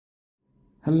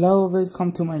Hello,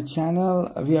 welcome to my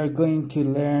channel. We are going to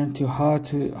learn how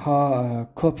to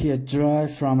copy a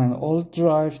drive from an old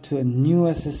drive to a new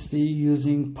SSD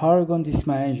using Paragon Disk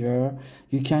Manager.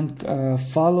 You can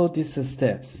follow these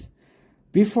steps.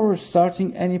 Before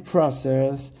starting any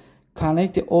process,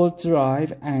 connect the old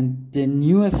drive and the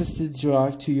new SSD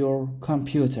drive to your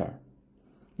computer.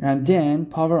 And then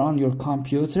power on your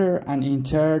computer and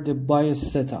enter the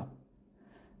BIOS setup.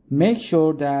 Make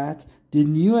sure that the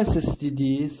new SSD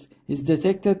disk is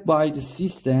detected by the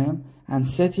system and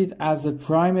set it as a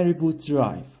primary boot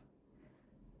drive.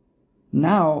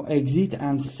 Now exit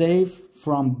and save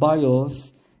from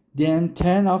BIOS, then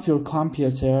turn off your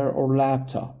computer or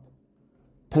laptop.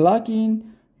 Plug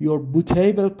in your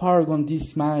bootable Paragon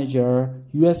Disk Manager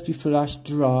USB flash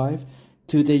drive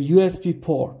to the USB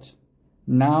port.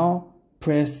 Now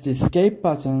press the escape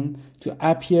button to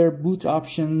appear boot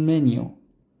option menu.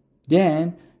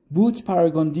 Then boot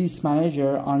Paragon Disk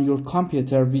Manager on your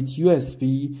computer with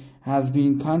USB has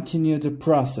been continued the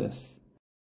process.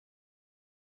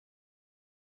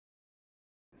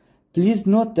 Please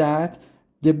note that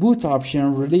the boot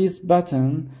option release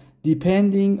button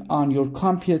depending on your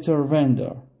computer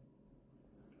vendor.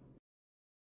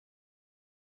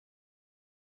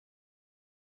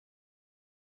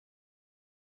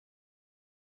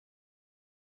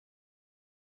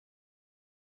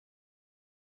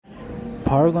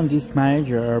 Paragon Disk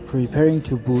Manager preparing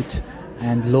to boot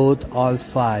and load all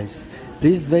files.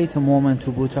 Please wait a moment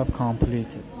to boot up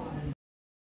completed.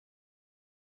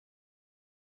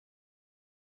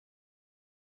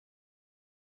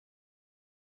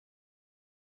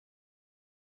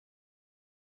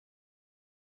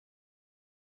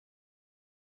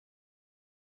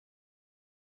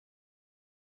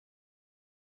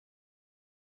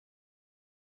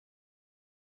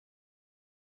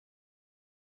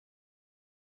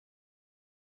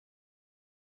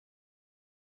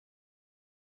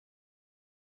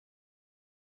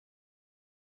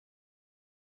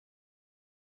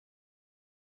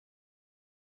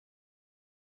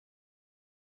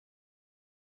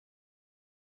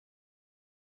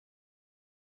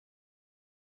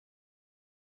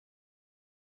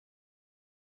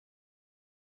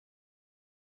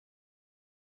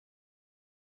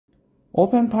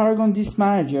 Open Paragon Disk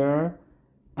Manager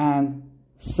and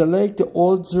select the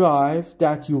old drive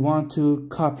that you want to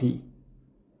copy.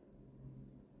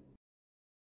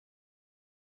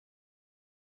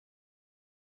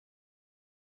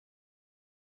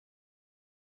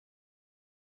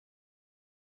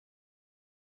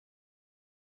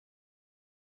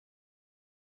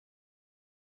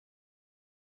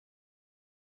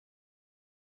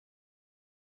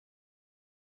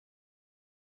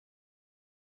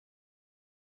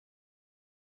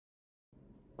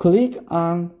 Click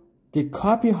on the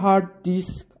Copy Hard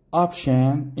Disk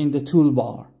option in the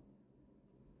toolbar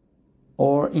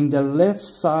or in the left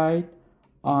side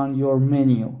on your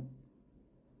menu.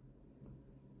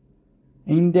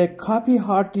 In the Copy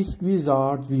Hard Disk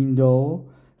Wizard window,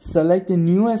 select the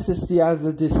new SSD as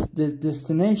the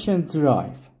destination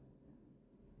drive.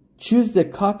 Choose the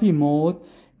copy mode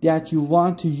that you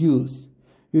want to use.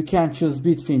 You can choose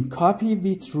between copy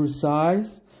with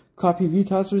resize, copy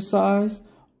without resize,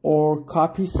 or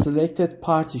copy selected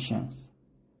partitions.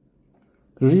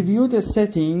 Review the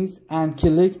settings and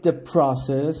click the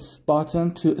process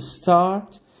button to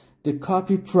start the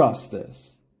copy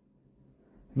process.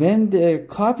 When the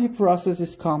copy process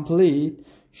is complete,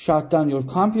 shut down your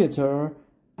computer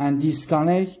and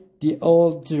disconnect the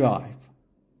old drive.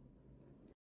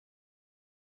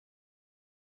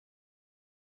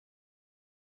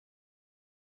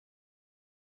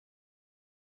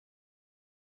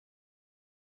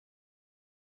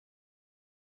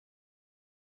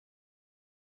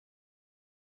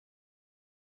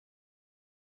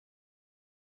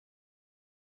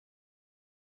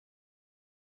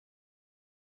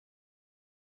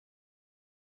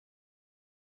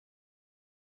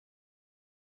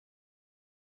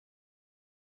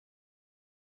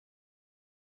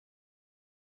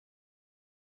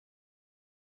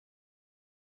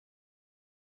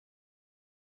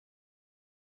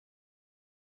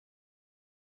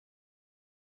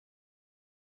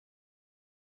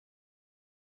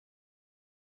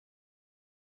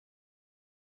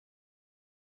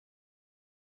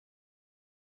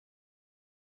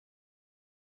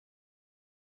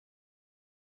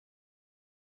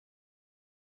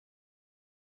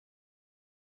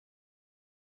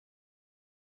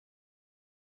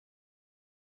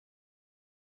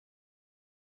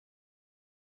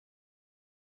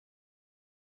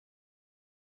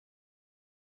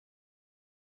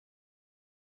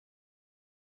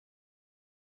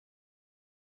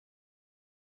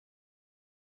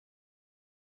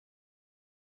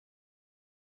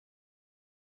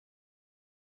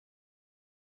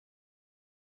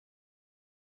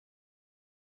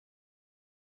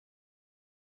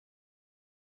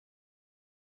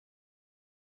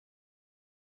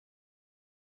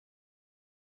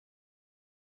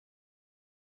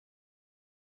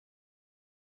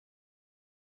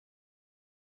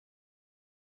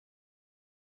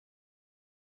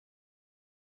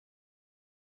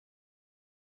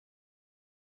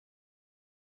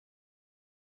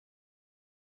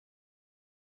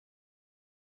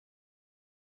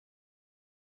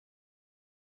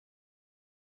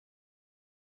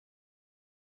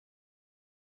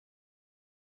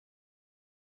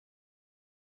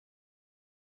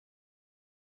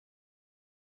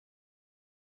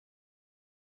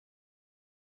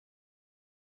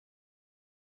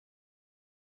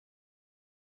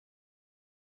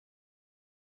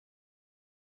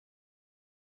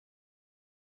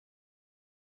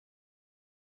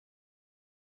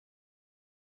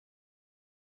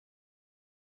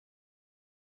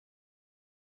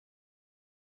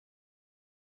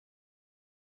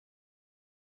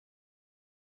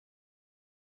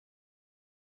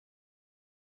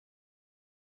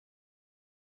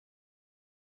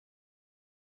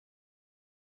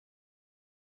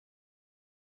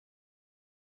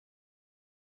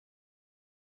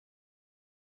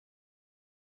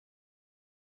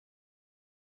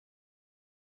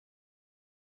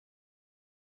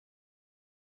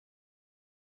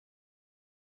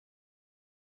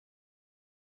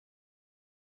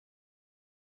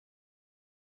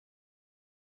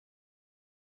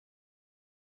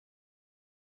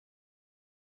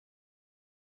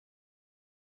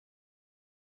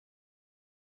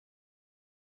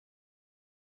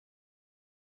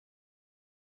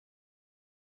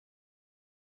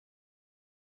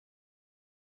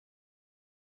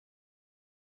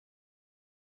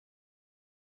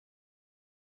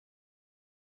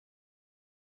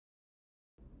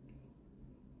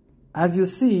 As you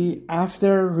see,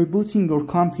 after rebooting your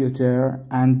computer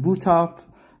and boot up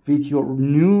with your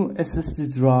new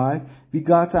SSD drive, we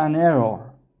got an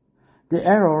error. The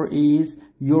error is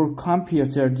your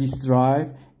computer disk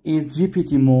drive is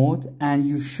GPT mode and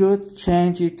you should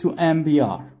change it to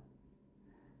MBR.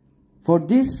 For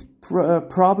this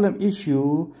problem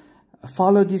issue,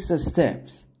 follow these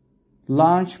steps.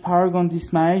 Launch Paragon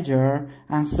Disk Manager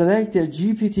and select the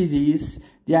GPT disk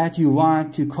that you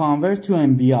want to convert to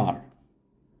MBR.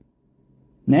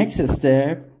 Next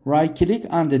step, right-click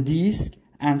on the disk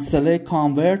and select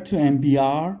Convert to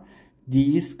MBR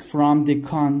disk from the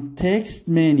context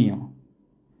menu.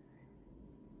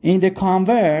 In the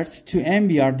Convert to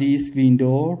MBR disk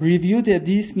window, review the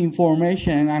disk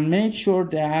information and make sure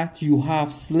that you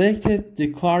have selected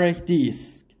the correct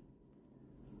disk.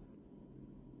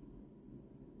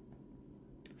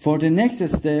 For the next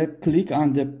step, click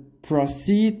on the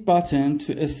Proceed button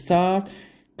to start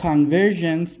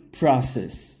conversions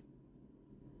process.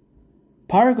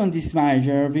 Paragon Disk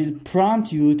Manager will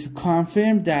prompt you to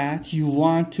confirm that you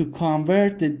want to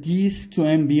convert the disk to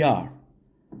MBR.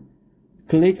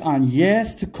 Click on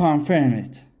Yes to confirm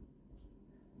it.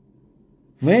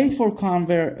 Wait for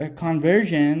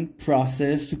conversion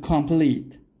process to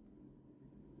complete.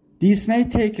 This may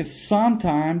take some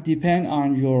time depending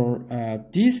on your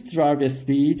disk drive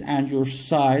speed and your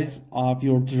size of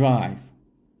your drive.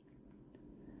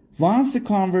 Once the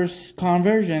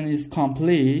conversion is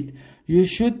complete, you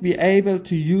should be able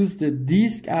to use the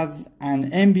disk as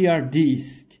an MBR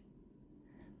disk.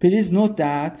 Please note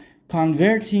that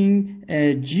converting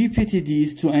a GPT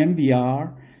disk to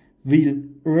MBR will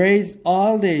erase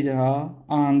all data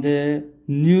on the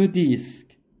new disk.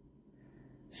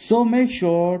 So make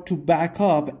sure to back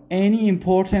up any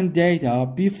important data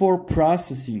before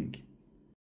processing.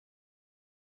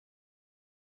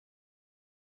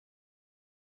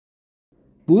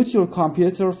 Boot your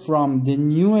computer from the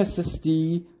new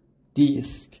SSD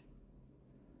disk.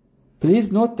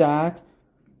 Please note that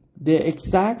the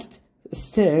exact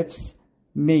steps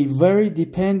may vary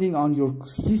depending on your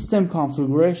system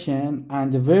configuration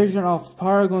and the version of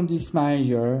Paragon Disk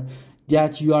Manager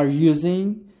that you are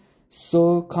using.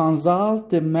 So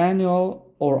consult the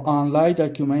manual or online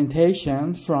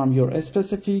documentation from your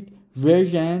specific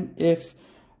version if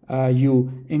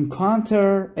you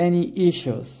encounter any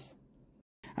issues.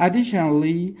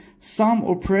 Additionally, some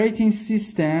operating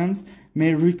systems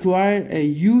may require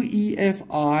a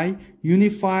UEFI,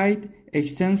 Unified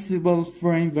Extensible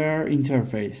Firmware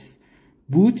Interface,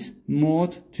 boot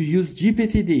mode to use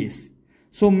GPT disk.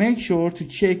 So make sure to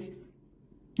check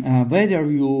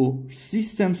whether your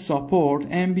system support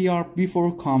MBR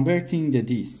before converting the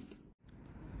disk.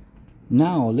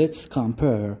 Now let's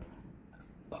compare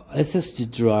SSD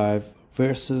drive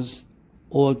versus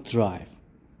old drive,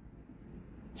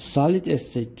 solid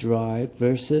state drive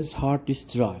versus hard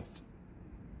disk drive.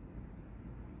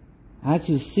 As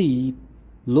you see,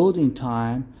 loading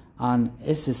time on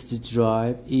SSD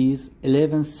drive is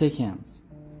 11 seconds.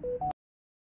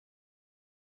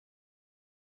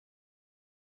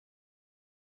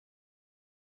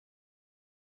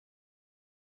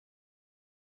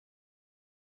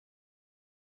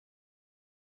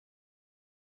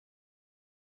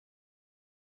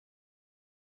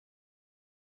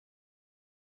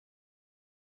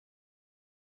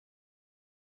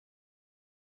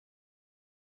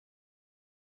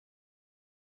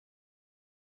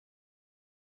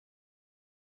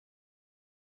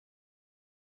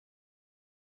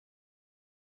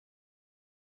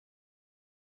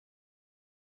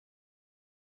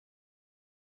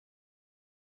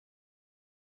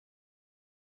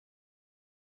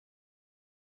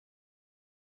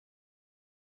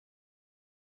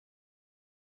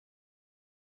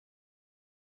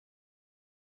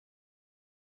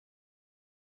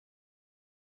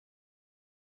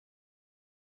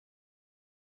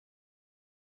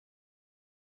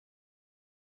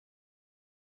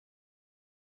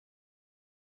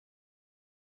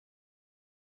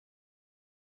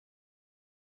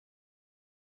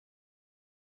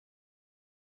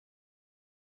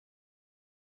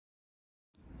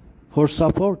 For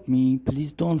support me,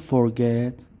 please don't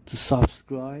forget to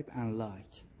subscribe and like.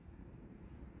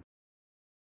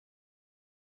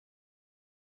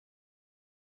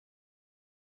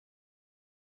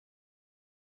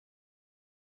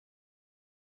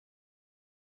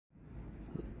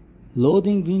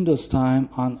 Loading Windows time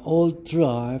on old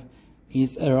drive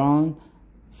is around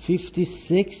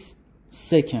 56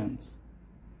 seconds.